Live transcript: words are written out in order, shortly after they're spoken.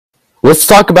Let's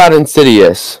talk about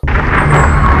Insidious.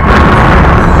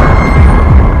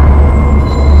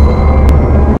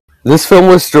 This film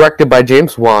was directed by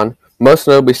James Wan, most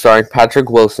notably starring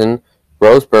Patrick Wilson,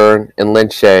 Rose Byrne, and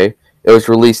Lynn Shay. It was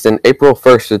released on April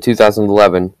 1st of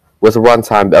 2011 with a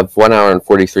runtime of 1 hour and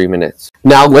 43 minutes.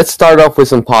 Now let's start off with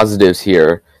some positives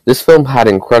here. This film had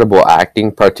incredible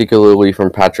acting, particularly from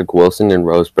Patrick Wilson and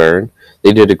Rose Byrne.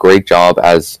 They did a great job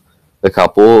as the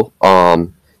couple.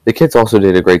 The kids also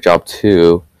did a great job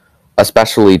too,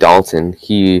 especially Dalton.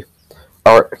 He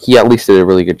at least did a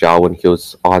really good job when he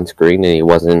was on screen and he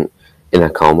wasn't in a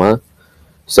coma.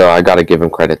 So I gotta give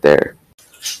him credit there.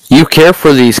 You care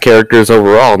for these characters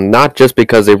overall, not just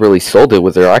because they really sold it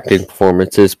with their acting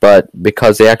performances, but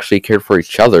because they actually cared for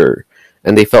each other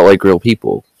and they felt like real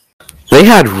people. They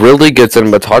had really good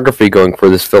cinematography going for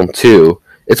this film too.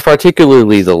 It's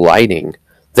particularly the lighting.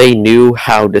 They knew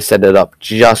how to set it up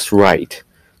just right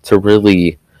to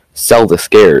really sell the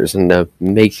scares and to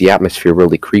make the atmosphere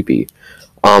really creepy.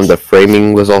 The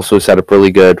framing was also set up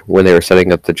really good when they were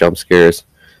setting up the jump scares.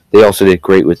 They also did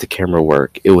great with the camera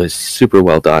work. It was super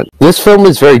well done. This film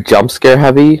is very jump scare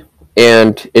heavy,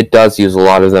 and it does use a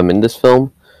lot of them in this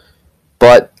film,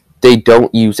 but they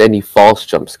don't use any false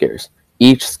jump scares.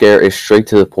 Each scare is straight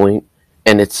to the point,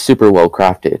 and it's super well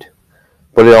crafted.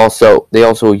 But they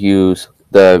also use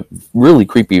the really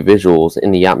creepy visuals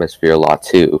in the atmosphere a lot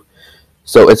too.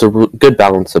 So it's a good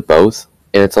balance of both,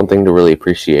 and it's something to really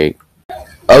appreciate.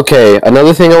 Okay,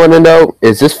 another thing I want to note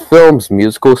is this film's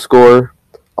musical score.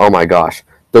 Oh my gosh,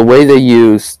 the way they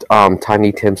used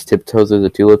Tiny Tim's Tiptoe Through the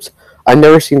Tulips, I've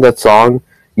never seen that song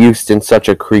used in such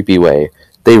a creepy way.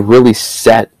 They really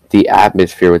set the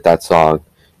atmosphere with that song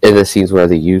in the scenes where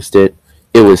they used it.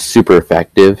 It was super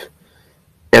effective.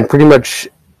 And pretty much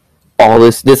all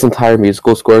this entire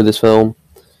musical score of this film,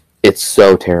 it's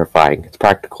so terrifying. It's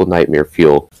practical nightmare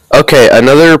fuel. Okay,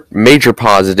 another major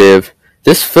positive.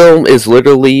 This film is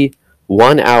literally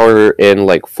 1 hour and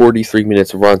 43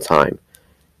 minutes of runtime.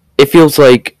 It feels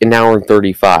like an hour and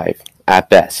 35 at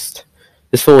best.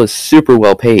 This film is super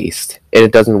well paced, and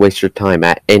it doesn't waste your time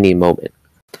at any moment.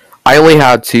 I only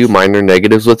had 2 minor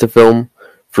negatives with the film.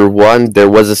 For one, there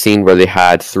was a scene where they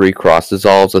had 3 cross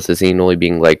dissolves, with the scene only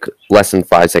being less than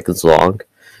 5 seconds long.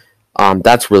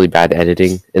 That's really bad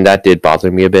editing, and that did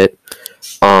bother me a bit.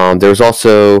 There was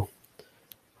also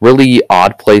really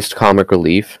odd placed comic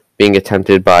relief being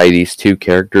attempted by these 2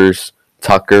 characters,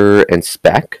 Tucker and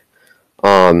Speck.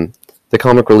 The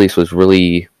comic relief was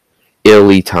really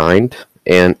illy timed,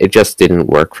 and it just didn't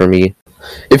work for me.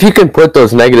 If you can put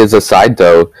those negatives aside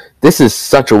though, this is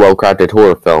such a well-crafted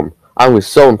horror film. I was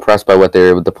so impressed by what they were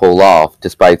able to pull off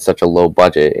despite such a low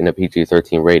budget and a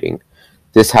PG-13 rating.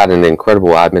 This had an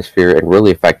incredible atmosphere and really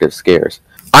effective scares.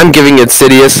 I'm giving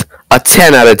Insidious a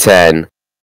 10 out of 10.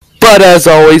 But as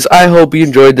always, I hope you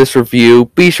enjoyed this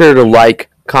review. Be sure to like,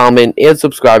 comment, and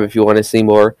subscribe if you want to see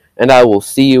more, and I will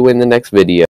see you in the next video.